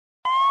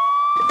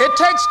It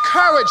takes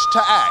courage to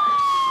act.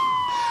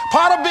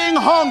 Part of being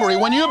hungry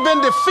when you've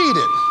been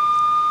defeated,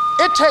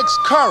 it takes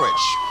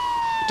courage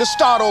to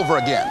start over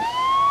again.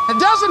 It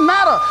doesn't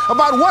matter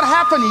about what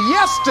happened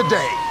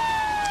yesterday.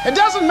 It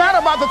doesn't matter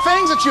about the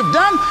things that you've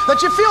done that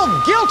you feel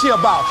guilty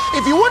about.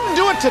 If you wouldn't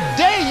do it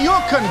today,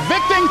 you're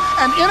convicting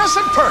an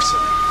innocent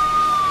person.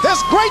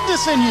 There's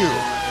greatness in you,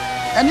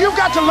 and you've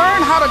got to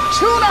learn how to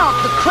tune out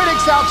the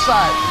critics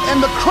outside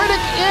and the critic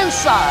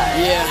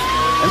inside. Yeah.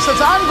 And since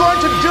I'm going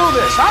to do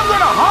this, I'm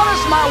going to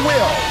harness my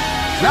will,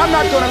 and I'm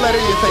not going to let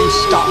anything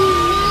stop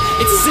me.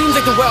 It seems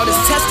like the world is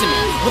testing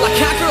me. Will I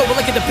conquer or will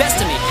it get the best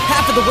of me?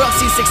 Half of the world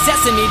sees success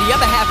in me, the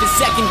other half is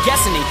second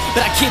guessing me.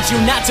 But I kid you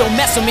not, don't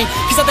mess with me,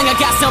 cause I think I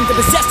got something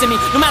possessing me.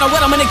 No matter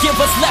what, I'm gonna give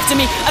what's left of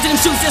me. I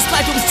didn't choose this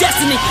life, it was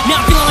destiny. Now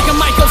I'm feeling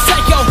like a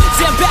psycho.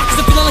 Stand back cause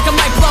I'm feeling like I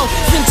might blow.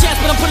 Slim chance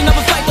but I'm putting up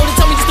a fight though. They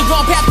tell me just the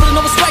wrong path, but I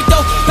know it's right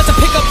though. Best to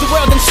pick up the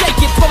world and shake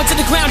it, throw it to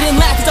the ground and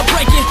laugh as I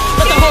break it.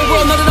 Let the whole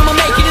world know that I'ma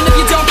make it, and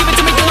if you don't give it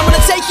to me then I'm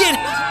gonna take it.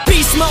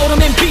 Beast mode, I'm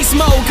in beast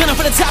mode. Gunning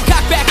for the top, cock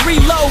back,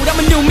 reload. I'm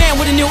a new man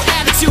with a new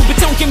attitude, but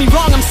don't get me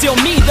wrong, I'm still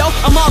me though.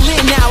 I'm all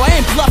in now, I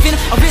ain't bluffing.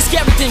 I risk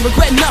everything,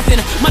 regret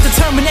nothing. My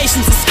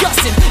determination's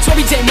disgusting, so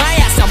every day my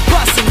ass I'm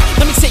busting.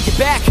 Let me take it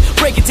back,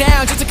 break it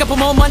down. Just a couple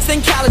more months,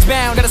 then college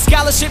bound. Got a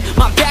scholarship,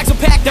 my bags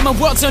were packed, and my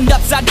world turned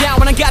upside down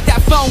when I got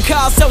that phone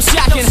call, so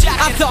shocking.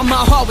 I thought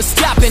my heart was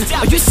stopping.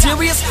 Are you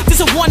serious?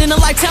 This a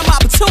one-in-a-lifetime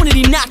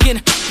opportunity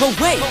knocking. But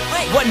wait,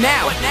 what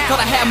now?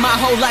 Thought I had my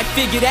whole life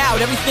figured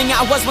out. Everything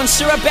I was once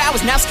sure about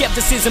was now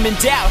skepticism and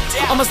doubt.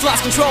 Almost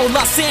lost control,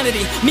 lost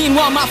sanity.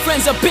 Meanwhile my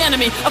friends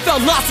abandoned me. I felt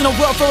lost in the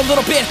world for a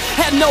little bit.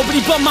 Had nobody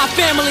but my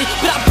family,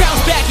 but I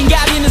bounced back and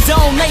got in the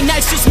zone. Late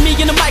nights just me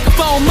and the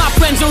microphone. My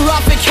friends were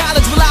off at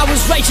college while I was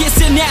right here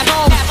sitting at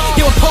home.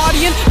 They were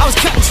partying, I was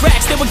cutting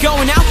tracks. They were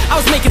going out, I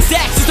was making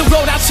stacks. It's the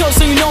road I chose,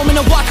 so you know I'm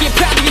gonna walk here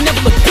proudly and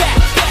never look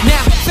back.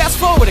 Now, fast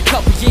forward a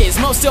couple years,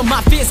 most of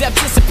my fears have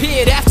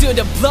disappeared. After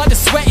the blood, the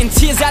sweat and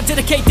tears, I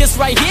dedicate this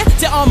right here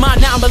to all my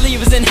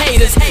non-believers and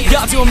haters.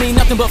 Y'all doing me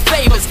nothing but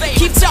favors.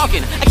 Keep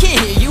talking, I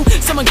can't hear you.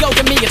 Someone go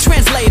get me a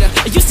translator.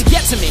 It used to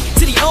get to me,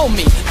 did he owe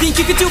me? Think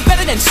you could do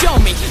better than show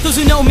me? Those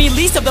who know me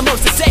least have the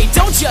most to say.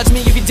 Don't judge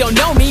me if you don't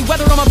know me,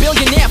 whether I'm a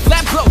billionaire,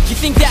 flat broke. You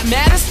think that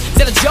matters? Is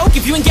that a joke?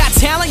 If you ain't got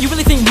talent, you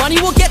really think money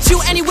will get you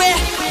anywhere?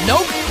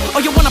 Nope. Or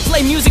you wanna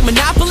play music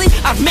Monopoly?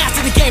 I've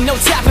mastered the game, no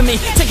tapping me.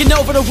 Taking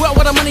over the world,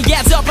 what I'm money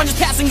adds up. I'm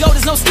just passing go,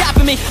 there's no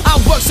stopping me. I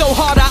work so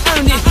hard, I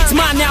earned it. It's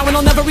mine now and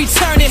I'll never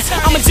return it.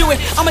 I'ma do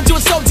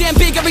it so damn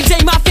big. Every day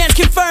my fans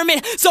confirm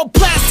it. So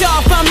blast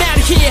off, I'm out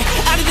of here.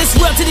 Out of this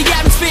world to the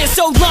atmosphere,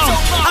 so long,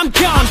 I'm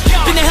gone.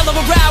 Been a hell of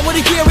a ride, what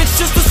a year, it's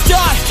just the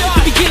start.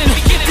 The beginning,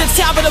 the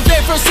top of the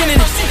very first inning.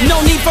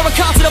 No need for a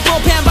call to the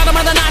bullpen, bottom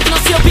of the ninth and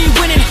I'll still be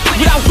winning.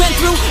 What I went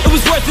through, it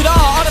was worth it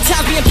all. All the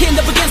times being pinned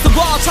up against the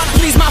wall, trying to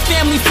please my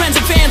family, friends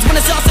and fans. When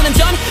it's all said and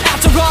done,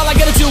 after all I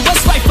gotta do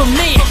what's right for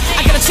me.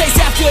 I gotta chase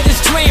after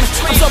this dream.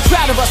 I'm so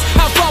proud of us,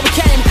 how far we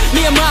came,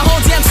 me and my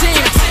whole damn team.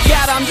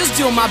 God, I'm just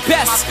doing my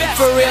best.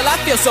 For real, I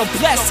feel so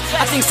blessed.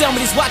 I think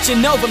somebody's watching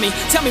over me.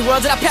 Tell me,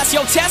 world, did I pass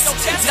your test?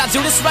 Did I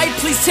do this right?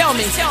 Please tell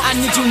me. I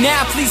need you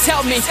now, please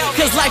help me.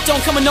 Cause life don't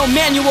come with no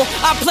manual.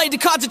 I played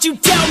the cards that you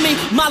dealt me.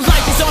 My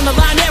life is on the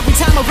line every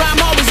time I rhyme.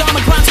 Always on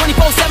my grind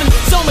 24/7.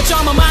 So much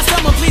on my mind.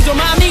 Someone please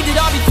remind me that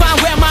I'll be fine.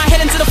 Where am I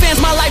heading? To the fans,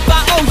 my life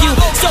I owe you.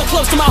 So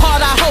close to my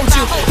heart, I hold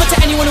you. But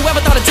to anyone who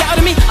ever thought of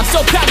doubting me, I'm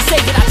so proud to say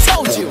that I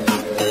told you.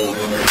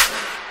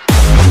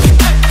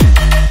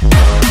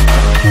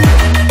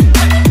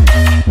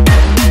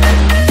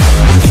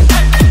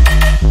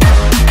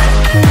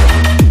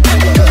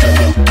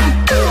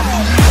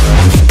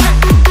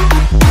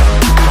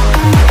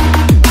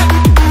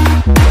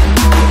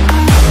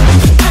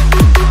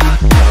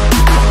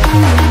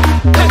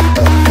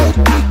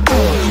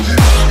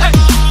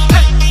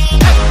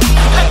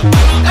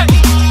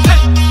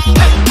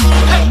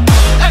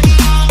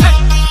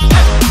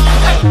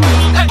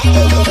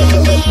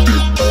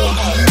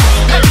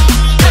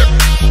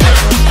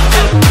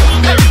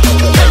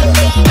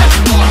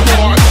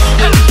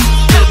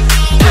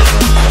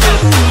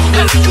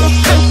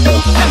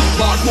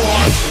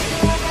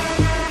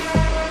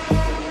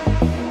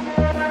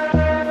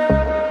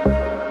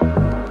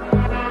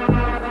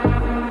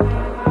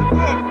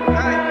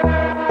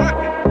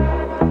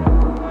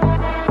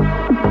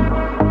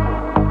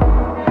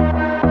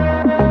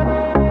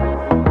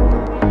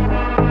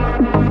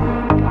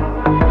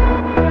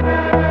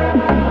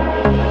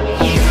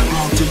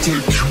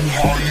 Take you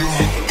higher,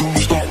 don't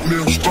stop,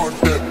 start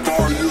that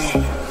fire.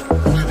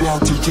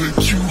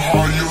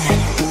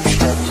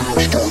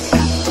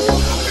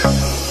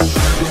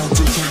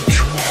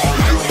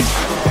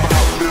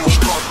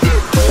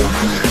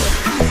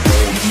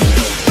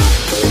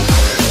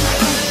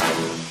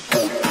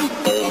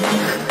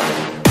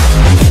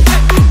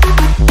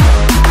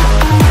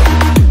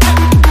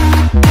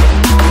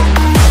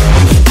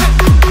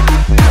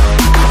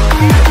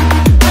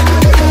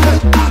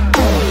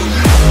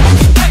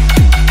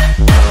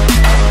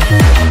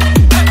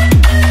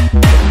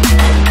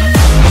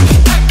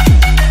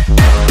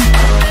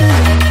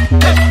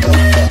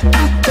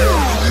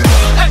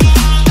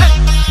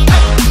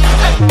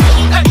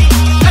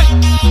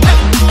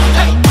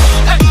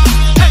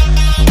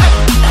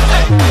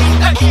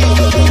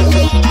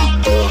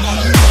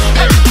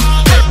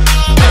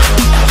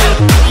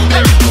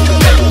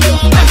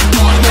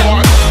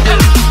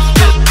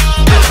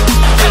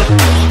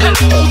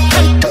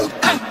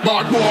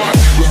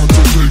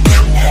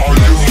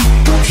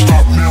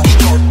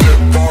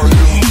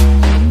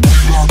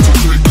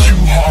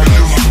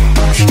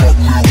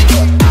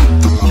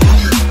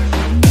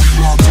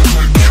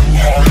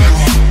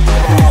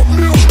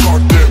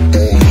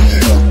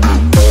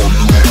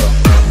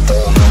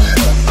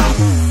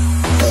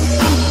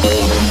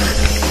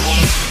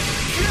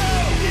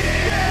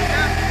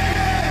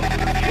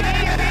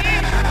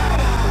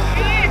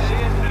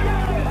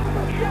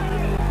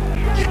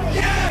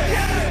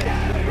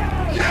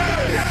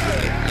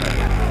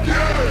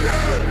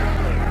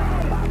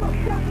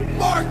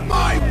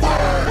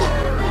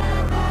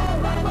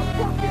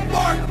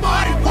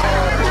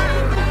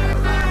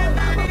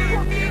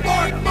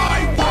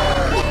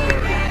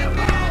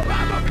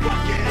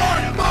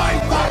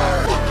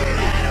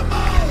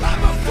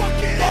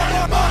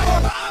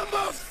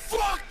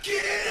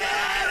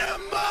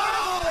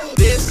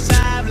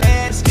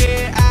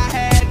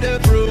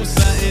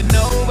 nothing.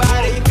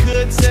 Nobody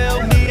could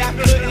tell me I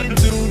couldn't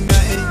do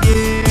nothing,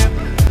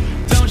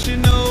 yeah. Don't you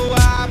know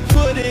I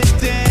put it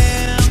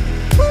down?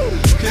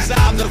 Cause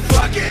I'm the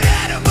fucking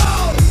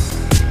animal.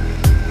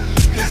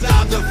 Cause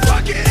I'm the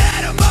fucking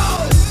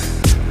animal.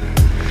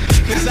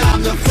 Cause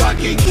I'm the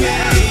fucking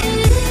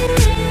king.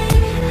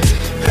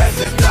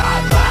 This is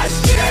not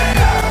last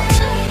year,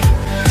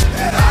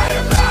 and I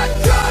am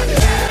not done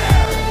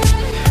here.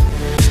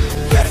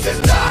 This is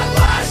not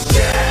last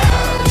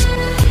year,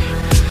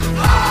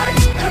 I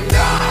am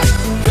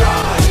not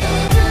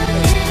done.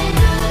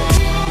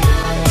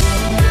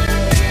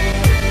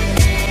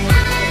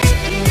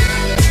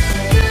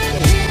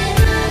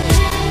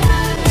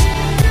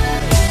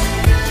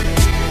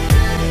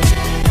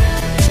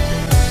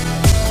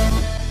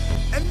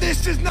 And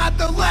this is not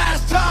the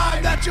last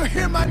time that you'll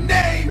hear my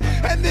name.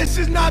 And this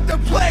is not the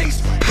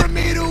place for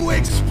me to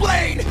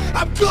explain.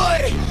 I'm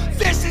good,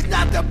 this is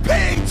not the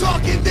pain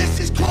talking, this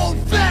is cold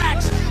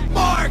facts.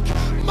 Mark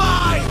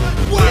my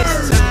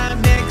words.